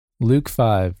Luke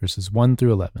 5, verses 1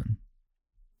 through 11.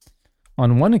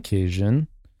 On one occasion,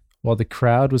 while the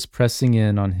crowd was pressing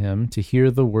in on him to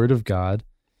hear the word of God,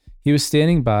 he was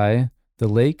standing by the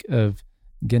lake of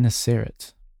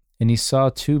Gennesaret, and he saw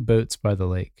two boats by the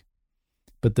lake.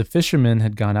 But the fishermen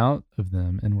had gone out of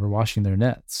them and were washing their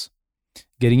nets.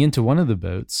 Getting into one of the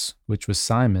boats, which was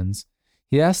Simon's,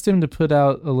 he asked him to put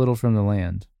out a little from the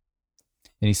land.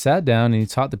 And he sat down and he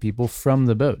taught the people from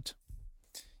the boat.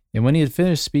 And when he had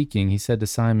finished speaking, he said to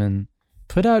Simon,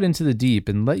 "Put out into the deep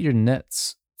and let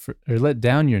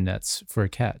down your nets for a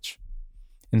catch."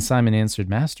 And Simon answered,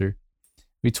 "Master,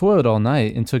 we toiled all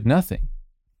night and took nothing.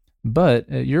 But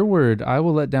at your word, I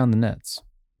will let down the nets."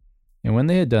 And when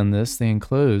they had done this, they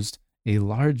enclosed a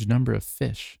large number of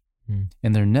fish,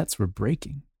 and their nets were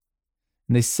breaking.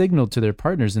 And they signaled to their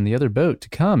partners in the other boat to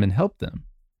come and help them.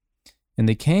 And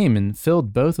they came and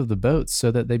filled both of the boats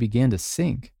so that they began to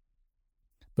sink.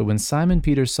 But when Simon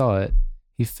Peter saw it,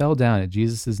 he fell down at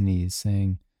Jesus' knees,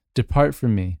 saying, "Depart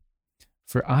from me,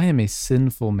 for I am a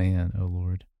sinful man, O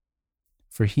Lord."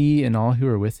 For he and all who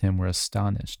were with him were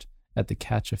astonished at the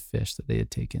catch of fish that they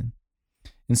had taken.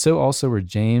 And so also were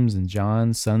James and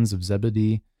John, sons of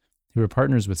Zebedee, who were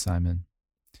partners with Simon.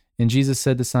 And Jesus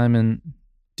said to Simon,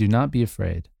 "Do not be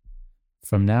afraid.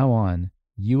 From now on,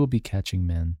 you will be catching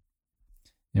men."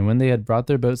 And when they had brought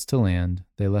their boats to land,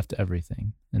 they left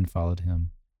everything and followed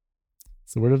him.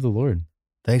 It's the word of the Lord.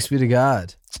 Thanks be to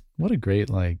God. What a great,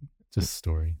 just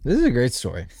story. This is a great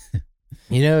story.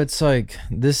 It's like,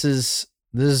 this is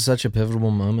such a pivotal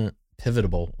moment.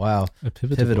 Wow.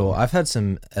 Pivotal. I've had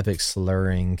some epic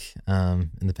slurring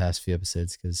in the past few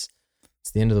episodes because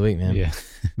it's the end of the week, man. Yeah.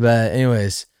 But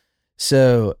anyways,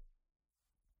 so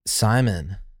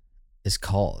Simon is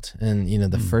called, and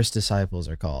the first disciples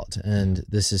are called, and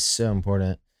this is so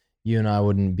important. You and I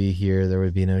wouldn't be here. There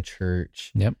would be no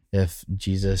church. Yep. If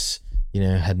Jesus,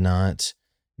 had not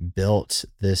built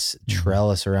this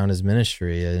trellis around his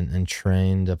ministry and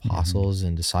trained apostles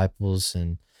and disciples,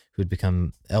 and who would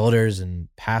become elders and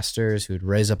pastors, who would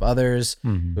raise up others,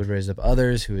 who would raise up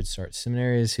others, who would start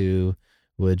seminaries, who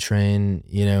would train,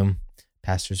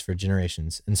 pastors for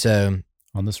generations. And so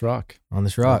on this rock,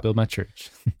 I'll build my church.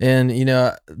 And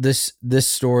this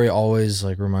story always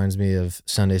reminds me of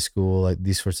Sunday school,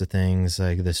 these sorts of things,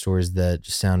 the stories that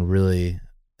just sound really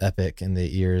epic in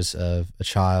the ears of a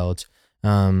child.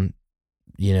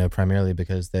 Primarily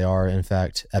because they are in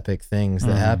fact epic things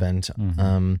that happened.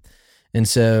 And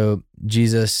so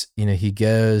Jesus, he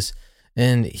goes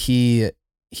and he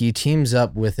teams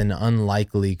up with an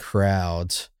unlikely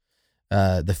crowd,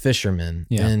 the fishermen.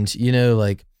 Yeah. And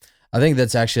I think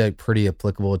that's actually pretty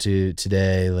applicable to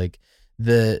today.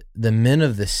 The men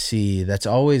of the sea, that's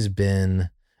always been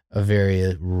a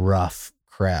very rough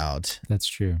crowd. That's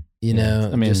true.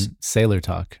 Just sailor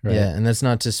talk, right? Yeah, and that's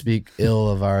not to speak ill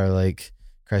of our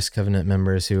Christ Covenant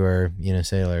members who are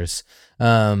sailors.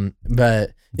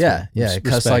 But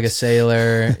cuss like a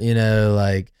sailor,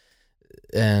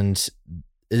 and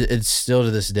it's still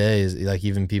to this day is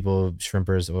even people,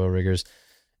 shrimpers, oil riggers.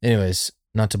 Anyways,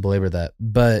 not to belabor that,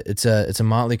 but it's a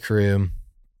motley crew,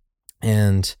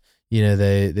 and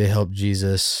they help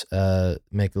Jesus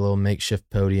make a little makeshift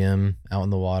podium out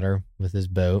in the water with his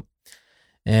boat,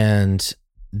 and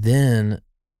then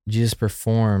Jesus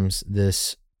performs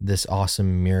this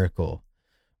awesome miracle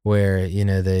where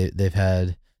they've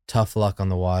had tough luck on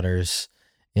the waters,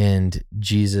 and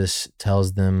Jesus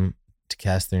tells them to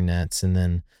cast their nets, and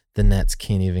then the nets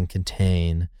can't even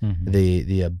contain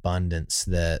the abundance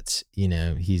that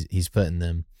he's put in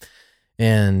them.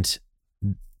 And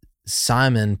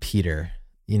Simon Peter,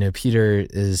 Peter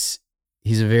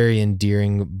he's a very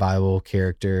endearing Bible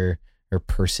character or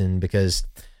person because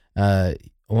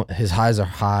his highs are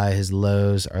high, his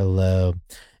lows are low.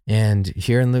 And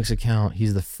here in Luke's account,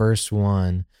 he's the first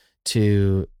one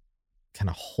to kind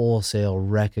of wholesale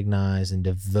recognize and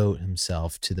devote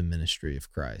himself to the ministry of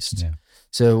Christ. Yeah.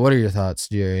 So what are your thoughts,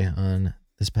 Jerry, on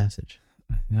this passage?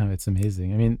 No, it's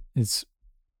amazing. I mean, it's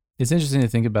interesting to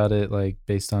think about it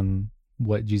based on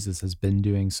what Jesus has been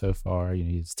doing so far.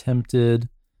 He was tempted,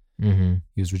 he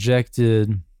was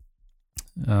rejected.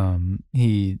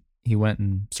 He went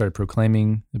and started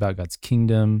proclaiming about God's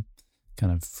kingdom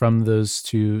kind of from those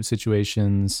two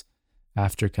situations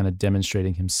after kind of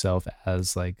demonstrating himself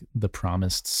as the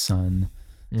promised son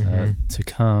to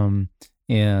come.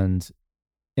 And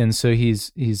so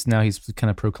he's kind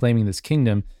of proclaiming this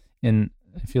kingdom. And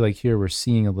I feel like here we're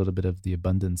seeing a little bit of the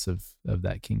abundance of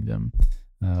that kingdom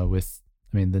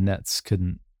the nets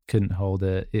couldn't hold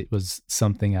it. It was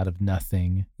something out of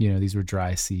nothing. These were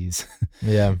dry seas.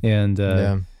 Yeah. And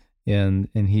and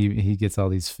he gets all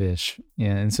these fish.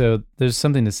 And so there's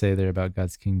something to say there about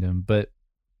God's kingdom. But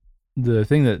the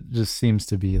thing that just seems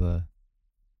to be the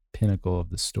pinnacle of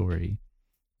the story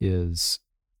is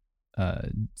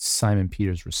Simon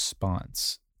Peter's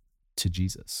response to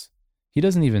Jesus. He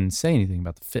doesn't even say anything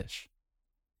about the fish.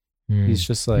 He's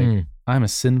just like, I'm a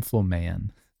sinful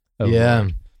man. Oh, Yeah.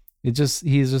 Lord.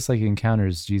 He's just like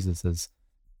encounters Jesus as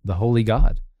the holy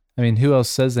God. I mean, who else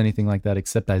says anything like that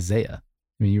except Isaiah?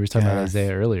 I mean, you were talking about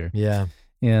Isaiah earlier. Yeah.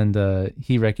 And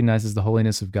he recognizes the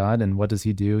holiness of God. And what does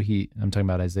he do? I'm talking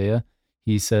about Isaiah.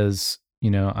 He says,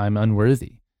 I'm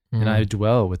unworthy and I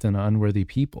dwell within an unworthy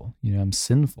people. I'm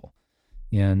sinful.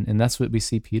 And that's what we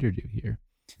see Peter do here.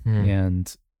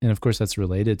 And of course, that's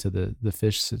related to the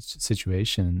fish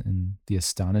situation and the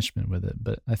astonishment with it.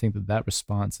 But I think that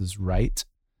response is right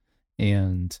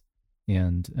and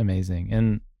amazing.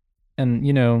 And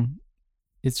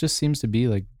it just seems to be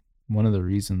like one of the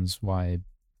reasons why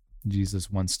Jesus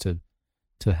wants to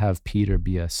have Peter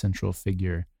be a central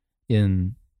figure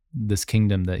in this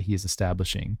kingdom that he is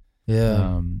establishing.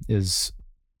 Is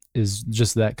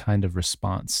just that kind of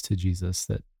response to Jesus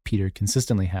that Peter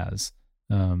consistently has.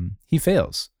 He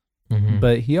fails,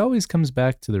 but he always comes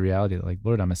back to the reality that, like,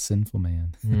 Lord, I'm a sinful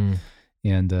man.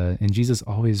 And Jesus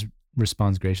always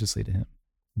responds graciously to him.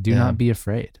 Do not be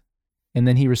afraid. And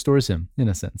then he restores him, in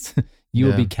a sense. You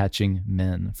will be catching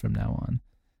men from now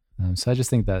on. So I just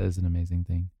think that is an amazing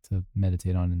thing to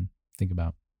meditate on and think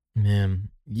about. Man,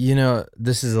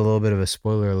 this is a little bit of a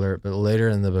spoiler alert, but later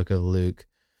in the book of Luke,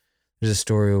 there's a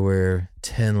story where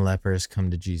 10 lepers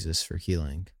come to Jesus for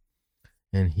healing,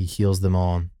 and he heals them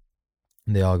all.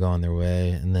 And they all go on their way.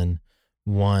 And then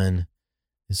one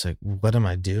is like, what am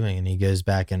I doing? And he goes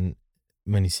back, and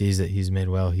when he sees that he's made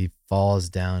well, he falls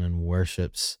down and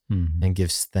worships and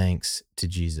gives thanks to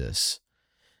Jesus.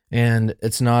 And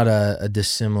it's not a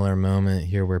dissimilar moment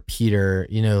here where Peter,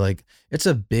 it's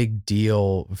a big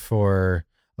deal for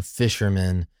a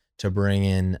fisherman to bring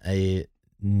in a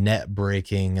net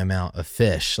breaking amount of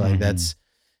fish. Like that's,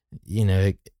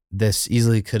 this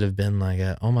easily could have been like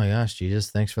oh my gosh,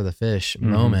 Jesus, thanks for the fish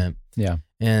moment. Yeah.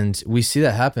 And we see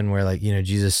that happen where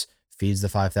Jesus feeds the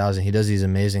 5,000. He does these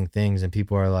amazing things and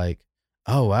people are like,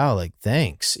 oh wow, like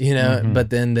thanks, but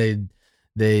then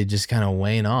they just kind of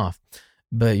wane off.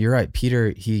 But you're right,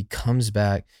 Peter, he comes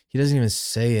back. He doesn't even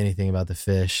say anything about the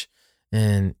fish.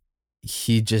 And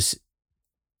he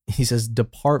says,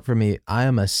 depart from me. I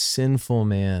am a sinful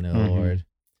man, O Lord.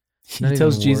 He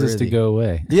tells Jesus to go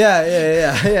away.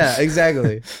 Yeah,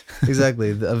 exactly. Exactly.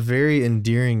 A very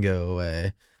endearing go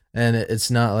away. And it's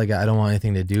not like I don't want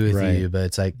anything to do with you, but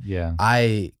it's like,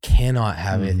 I cannot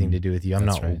have anything to do with you. I'm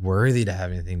not worthy to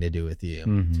have anything to do with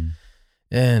you.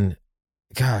 And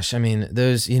gosh, I mean,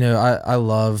 those, I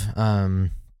love oh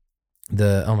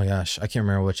my gosh, I can't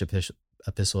remember which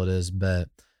epistle it is, but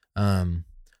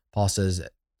Paul says,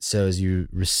 so as you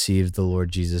receive the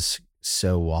Lord Jesus,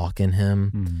 so walk in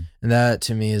him. And that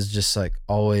to me is just like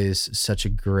always such a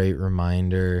great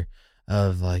reminder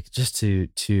of like just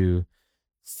to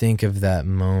think of that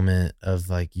moment of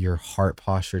like your heart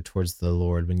posture towards the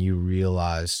Lord when you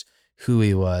realized who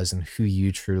he was and who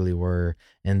you truly were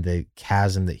and the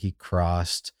chasm that he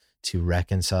crossed to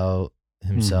reconcile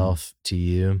himself to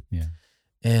you. Yeah.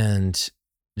 And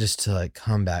just to like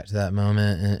come back to that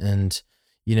moment and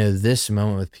this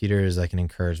moment with Peter is like an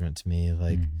encouragement to me.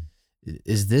 Like,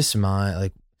 is this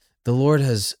like the Lord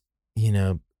has,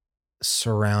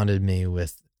 surrounded me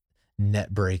with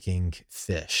net breaking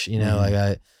fish,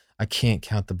 like I can't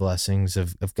count the blessings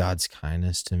of God's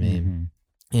kindness to me.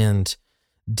 And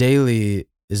daily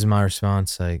is my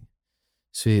response, like,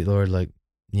 sweet Lord, like,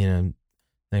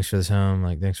 thanks for this home,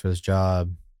 like, thanks for this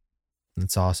job.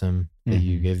 It's awesome that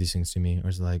you gave these things to me. Or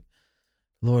is it like,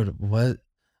 Lord, what?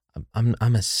 I'm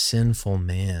a sinful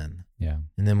man. Yeah.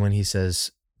 And then when he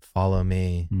says, follow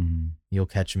me, you'll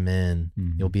catch men,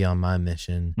 you'll be on my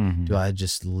mission. Do I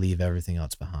just leave everything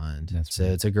else behind? That's so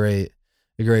right. It's a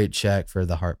great check for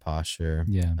the heart posture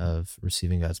of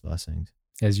receiving God's blessings.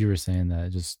 As you were saying that, it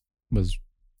just was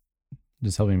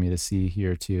just helping me to see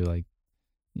here too, like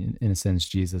in a sense,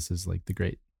 Jesus is like the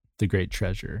great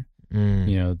treasure.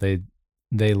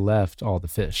 They left all the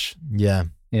fish. Yeah.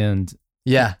 And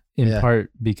in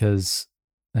part because,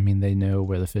 I mean, they know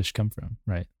where the fish come from,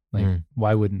 right? Like,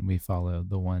 why wouldn't we follow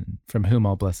the one from whom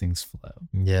all blessings flow?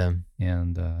 Yeah.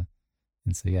 And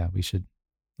so, we should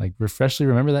like freshly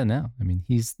remember that now. I mean,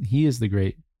 he is the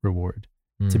great reward.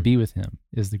 To be with him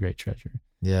is the great treasure.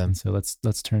 Yeah. And so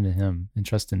let's turn to him and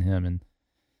trust in him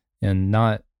and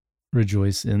not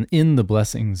rejoice in the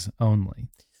blessings only.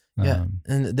 Yeah,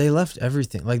 and they left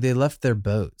everything. Like they left their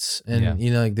boats, and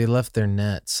like they left their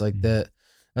nets. Like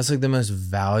that's like the most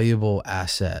valuable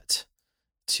asset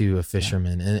to a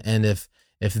fisherman. And if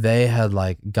they had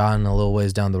like gotten a little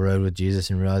ways down the road with Jesus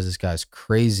and realized this guy's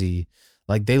crazy,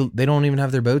 like they don't even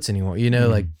have their boats anymore.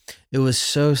 Like it was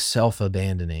so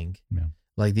self-abandoning. Yeah.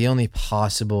 Like the only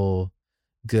possible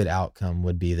good outcome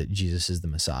would be that Jesus is the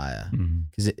Messiah.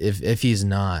 Because if he's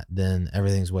not, then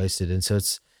everything's wasted. And so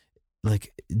it's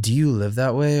like, do you live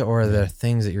that way, or are there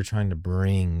things that you're trying to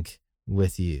bring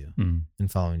with you in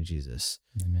following Jesus?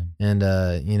 Amen. And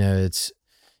it's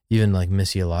even like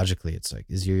missiologically, it's like,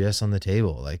 is your yes on the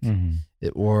table? Like,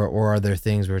 or are there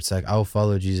things where it's like, I'll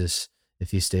follow Jesus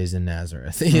if he stays in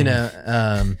Nazareth,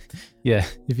 Yeah,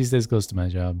 if he stays close to my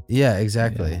job. Yeah,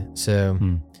 exactly. Yeah. So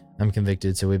I'm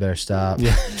convicted, so we better stop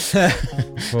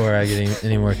before I get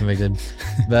any more convicted.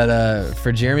 But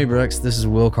for Jeremy Brooks, this is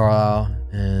Will Carlisle,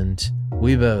 and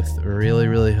we both really,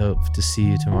 really hope to see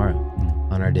you tomorrow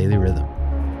on Our Daily Rhythm.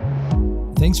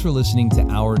 Thanks for listening to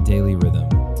Our Daily Rhythm.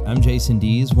 I'm Jason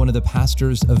Dees, one of the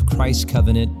pastors of Christ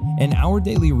Covenant, and Our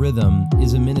Daily Rhythm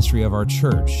is a ministry of our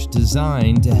church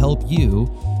designed to help you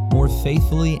more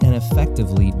faithfully and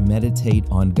effectively meditate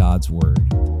on God's Word.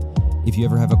 If you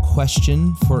ever have a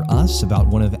question for us about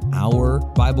one of our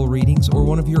Bible readings or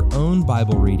one of your own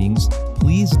Bible readings,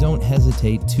 please don't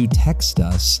hesitate to text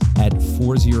us at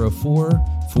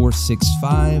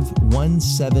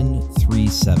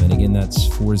 404-465-1737. Again, that's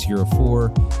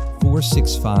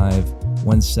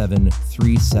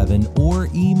 404-465-1737, or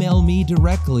email me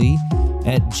directly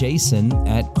at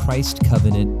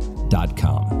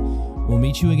jason@christcovenant.com. We'll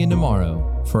meet you again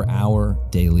tomorrow for Our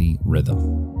Daily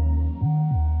Rhythm.